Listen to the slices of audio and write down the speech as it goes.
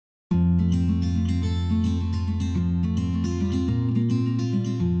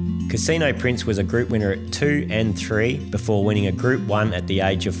Casino Prince was a group winner at 2 and 3 before winning a Group 1 at the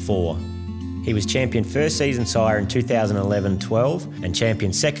age of 4. He was champion first season sire in 2011-12 and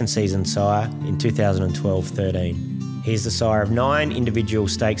champion second season sire in 2012-13. He is the sire of 9 individual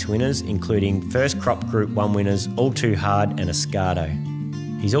stakes winners, including first crop Group 1 winners All Too Hard and Escardo.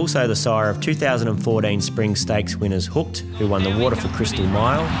 He's also the sire of 2014 Spring Stakes winners Hooked, who won the Waterford Crystal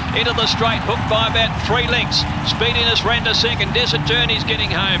Mile. Into the straight, Hooked by about 3 lengths. Speediness ran to second. Desert Journey's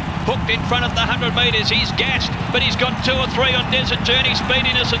getting home. Hooked in front of the 100 metres. He's gassed, but he's got 2 or 3 on Desert Journey.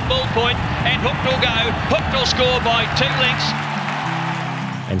 Speediness at Bull Point, and Hooked will go. Hooked will score by 2 lengths.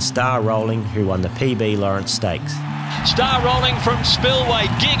 And Star Rolling, who won the PB Lawrence Stakes. Star Rolling from Spillway,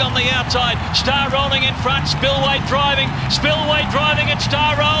 Gig on the outside, Star Rolling in front, Spillway driving and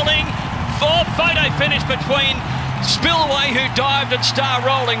Star Rolling. Photo finish between Spillway, who dived, and Star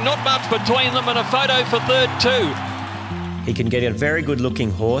Rolling. Not much between them, and a photo for third too. He can get a very good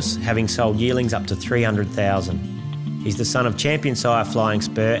looking horse, having sold yearlings up to 300,000. He's the son of champion sire Flying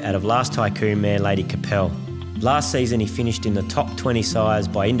Spur out of Last Tycoon mare Lady Capel. Last season he finished in the top 20 sires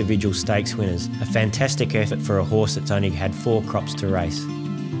by individual stakes winners, a fantastic effort for a horse that's only had 4 crops to race.